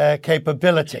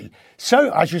capability. So,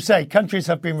 as you say, countries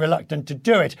have been reluctant to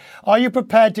do it. Are you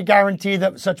prepared to guarantee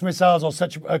that such missiles or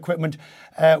such equipment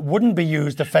wouldn't be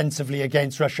used offensively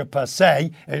against Russia per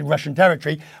se, in Russian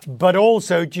territory, but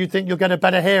also do you think you'll get a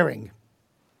better hearing?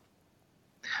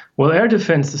 Well, air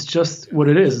defense is just what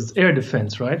it is. It's air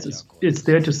defense, right? It's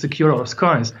there to secure our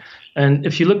skies. And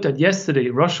if you looked at yesterday,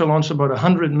 Russia launched about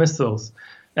 100 missiles,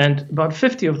 and about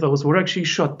 50 of those were actually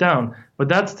shot down. But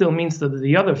that still means that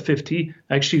the other 50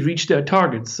 actually reached their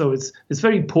targets. So it's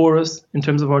very porous in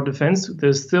terms of our defense.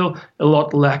 There's still a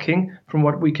lot lacking from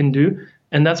what we can do.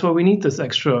 And that's why we need this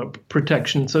extra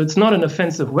protection. So it's not an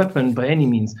offensive weapon by any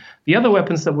means. The other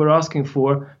weapons that we're asking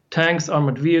for, tanks,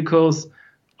 armored vehicles,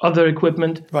 other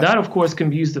equipment, right, that of course can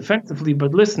be used offensively.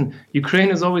 But listen, Ukraine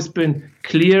has always been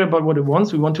clear about what it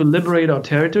wants. We want to liberate our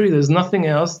territory. There's nothing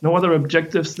else, no other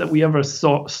objectives that we ever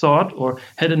sought or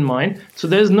had in mind. So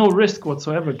there's no risk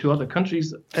whatsoever to other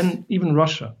countries and even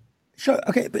Russia. Sure.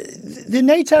 Okay. But the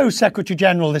NATO Secretary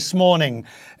General this morning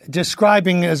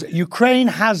describing as Ukraine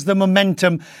has the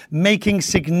momentum, making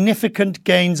significant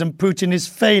gains, and Putin is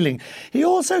failing. He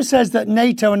also says that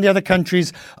NATO and the other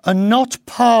countries are not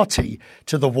party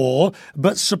to the war,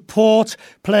 but support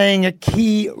playing a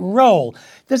key role.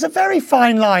 There's a very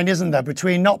fine line, isn't there,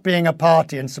 between not being a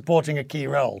party and supporting a key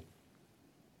role?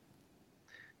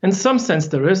 In some sense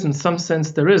there is, in some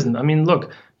sense there isn't. I mean,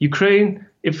 look, Ukraine,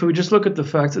 if we just look at the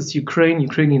facts, it's Ukraine,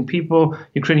 Ukrainian people,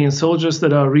 Ukrainian soldiers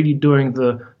that are really doing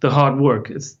the hard work.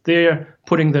 It's they're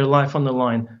putting their life on the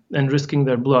line and risking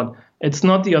their blood. It's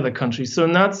not the other countries. So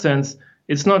in that sense,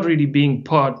 it's not really being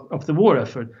part of the war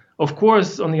effort. Of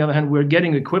course, on the other hand, we're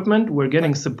getting equipment, we're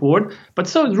getting support, but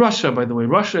so is Russia, by the way.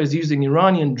 Russia is using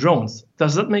Iranian drones.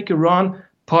 Does that make Iran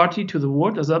party to the war?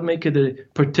 Does that make it a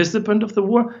participant of the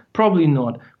war? Probably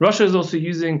not. Russia is also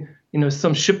using,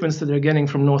 some shipments that they're getting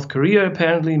from North Korea,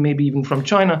 apparently, maybe even from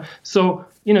China. So,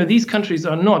 these countries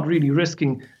are not really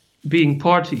risking being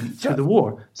party to the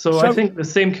war. So I think the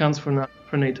same counts for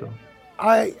NATO.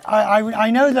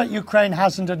 I know that Ukraine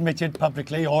hasn't admitted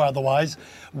publicly or otherwise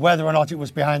whether or not it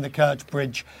was behind the Kerch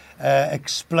Bridge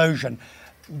explosion.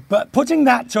 But putting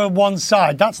that to one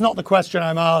side, that's not the question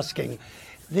I'm asking.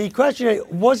 The question is,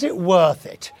 was it worth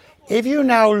it? If you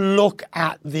now look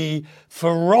at the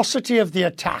ferocity of the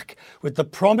attack with the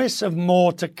promise of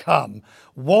more to come,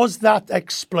 was that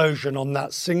explosion on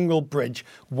that single bridge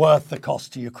worth the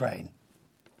cost to Ukraine?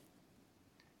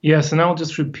 Yes, and I'll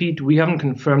just repeat, we haven't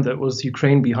confirmed that it was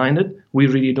Ukraine behind it. We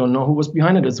really don't know who was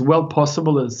behind it. It's well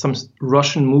possible that it's some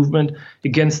Russian movement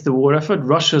against the war effort.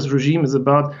 Russia's regime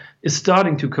is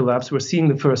starting to collapse. We're seeing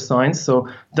the first signs, so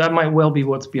that might well be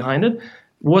what's behind it.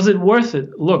 Was it worth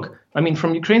it? Look, I mean,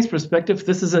 from Ukraine's perspective,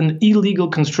 this is an illegal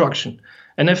construction.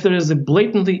 And if there is a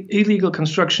blatantly illegal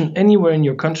construction anywhere in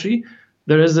your country,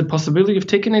 there is a possibility of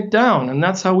taking it down. And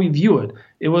that's how we view it.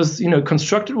 It was,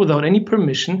 constructed without any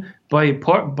permission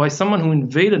by someone who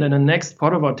invaded and annexed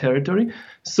part of our territory.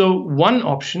 So one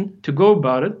option to go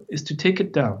about it is to take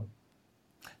it down.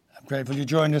 I'm grateful you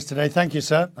joined us today. Thank you,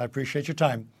 sir. I appreciate your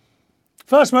time.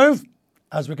 First move.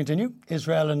 As we continue,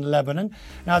 Israel and Lebanon.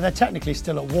 Now, they're technically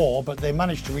still at war, but they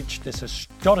managed to reach this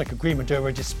historic agreement over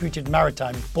a disputed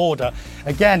maritime border.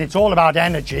 Again, it's all about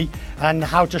energy and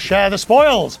how to share the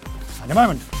spoils. In a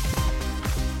moment.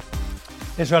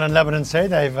 Israel and Lebanon say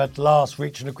they've at last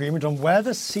reached an agreement on where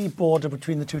the sea border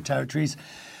between the two territories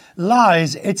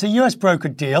lies. It's a US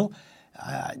brokered deal.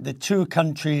 The two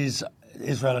countries,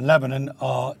 Israel and Lebanon,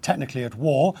 are technically at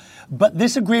war, but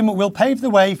this agreement will pave the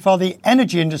way for the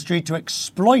energy industry to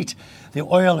exploit the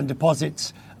oil and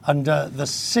deposits under the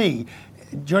sea.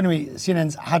 Joining me,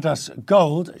 CNN's Hadas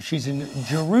Gold. She's in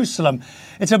Jerusalem.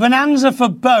 It's a bonanza for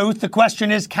both. The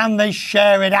question is, can they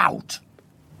share it out?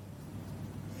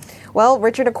 Well,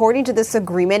 Richard, according to this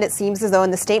agreement, it seems as though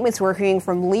in the statements we're hearing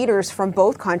from leaders from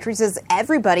both countries is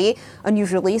everybody,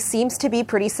 unusually, seems to be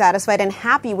pretty satisfied and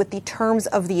happy with the terms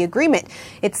of the agreement.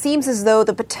 It seems as though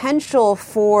the potential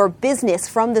for business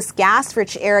from this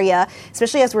gas-rich area,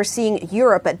 especially as we're seeing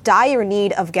Europe at dire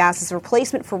need of gas as a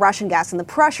replacement for Russian gas and the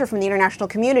pressure from the international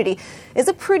community, is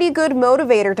a pretty good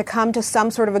motivator to come to some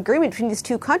sort of agreement between these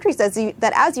two countries as you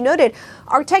noted,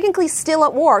 are technically still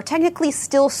at war, technically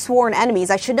still sworn enemies.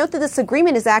 I should note that of this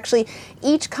agreement is actually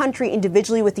each country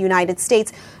individually with the United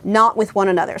States, not with one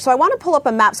another. So I want to pull up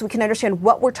a map so we can understand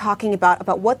what we're talking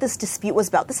about what this dispute was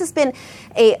about. This has been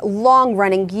a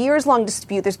long-running, years-long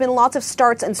dispute. There's been lots of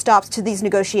starts and stops to these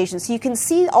negotiations. So you can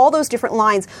see all those different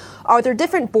lines are there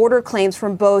different border claims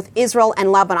from both Israel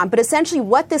and Lebanon. But essentially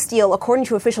what this deal, according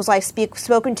to officials I've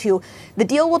spoken to, the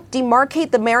deal will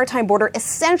demarcate the maritime border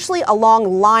essentially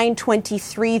along line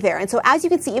 23 there. And so as you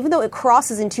can see, even though it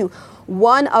crosses into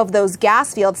one of those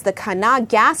gas fields, the Kana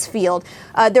gas field,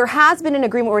 there has been an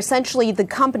agreement where essentially the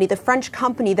French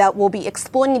company that will be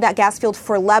exploiting that gas field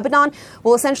for Lebanon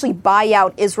will essentially buy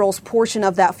out Israel's portion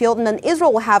of that field. And then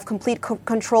Israel will have complete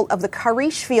control of the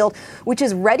Karish field, which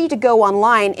is ready to go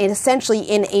online essentially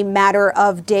in a matter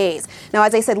of days. Now,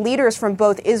 as I said, leaders from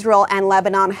both Israel and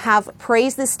Lebanon have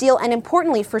praised this deal. And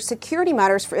importantly, for security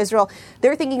matters for Israel,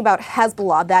 they're thinking about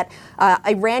Hezbollah, that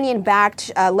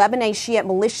Iranian-backed Lebanese Shiite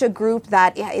militia group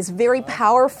that is very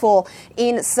powerful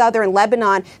in southern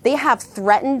Lebanon. They have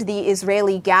threatened the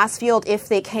Israeli gas field if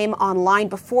they came online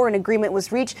before an agreement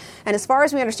was reached. And as far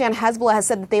as we understand, Hezbollah has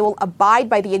said that they will abide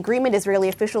by the agreement. Israeli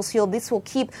officials feel this will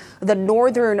keep the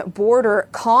northern border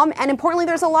calm. And importantly,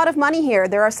 there's a lot of money here.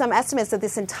 There are some estimates that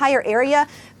this entire area,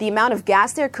 the amount of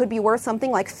gas there could be worth something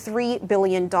like $3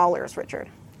 billion, Richard.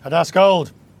 Hadass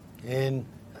Gold in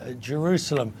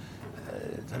Jerusalem.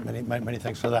 Many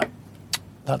thanks for that.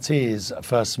 That's his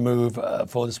first move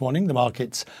for this morning. The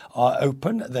markets are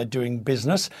open. They're doing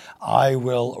business. I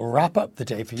will wrap up the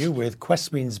day for you with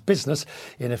Quest Means Business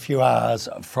in a few hours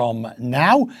from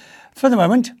now. For the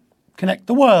moment, Connect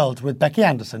the World with Becky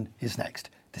Anderson is next.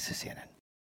 This is CNN.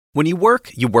 When you work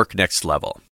next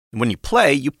level. And when you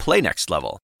play next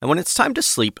level. And when it's time to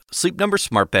sleep, Sleep Number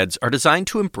smart beds are designed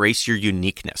to embrace your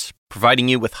uniqueness, providing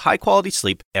you with high-quality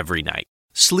sleep every night.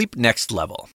 Sleep next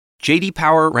level. J.D.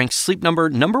 Power ranks Sleep Number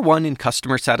 #1 in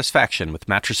customer satisfaction with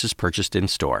mattresses purchased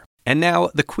in-store. And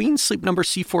now, the Queen Sleep Number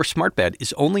C4 smart bed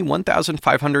is only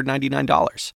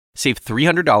 $1,599. Save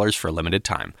 $300 for a limited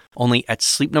time, only at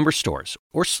Sleep Number stores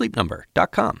or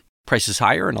sleepnumber.com. Prices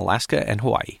higher in Alaska and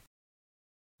Hawaii.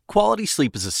 Quality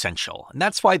sleep is essential, and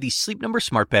that's why the Sleep Number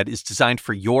smart bed is designed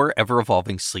for your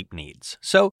ever-evolving sleep needs.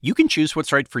 So you can choose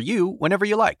what's right for you whenever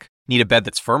you like. Need a bed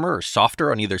that's firmer or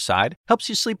softer on either side? Helps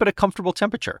you sleep at a comfortable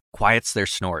temperature. Quiets their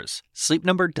snores. Sleep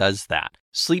Number does that.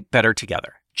 Sleep better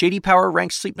together. J.D. Power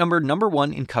ranks Sleep Number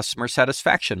 #1 in customer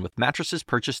satisfaction with mattresses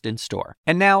purchased in-store.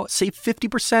 And now, save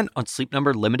 50% on Sleep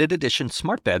Number limited edition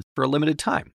smart beds for a limited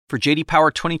time. For J.D. Power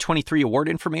 2023 award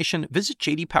information, visit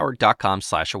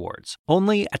jdpower.com/awards.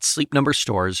 Only at Sleep Number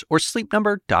stores or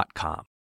sleepnumber.com.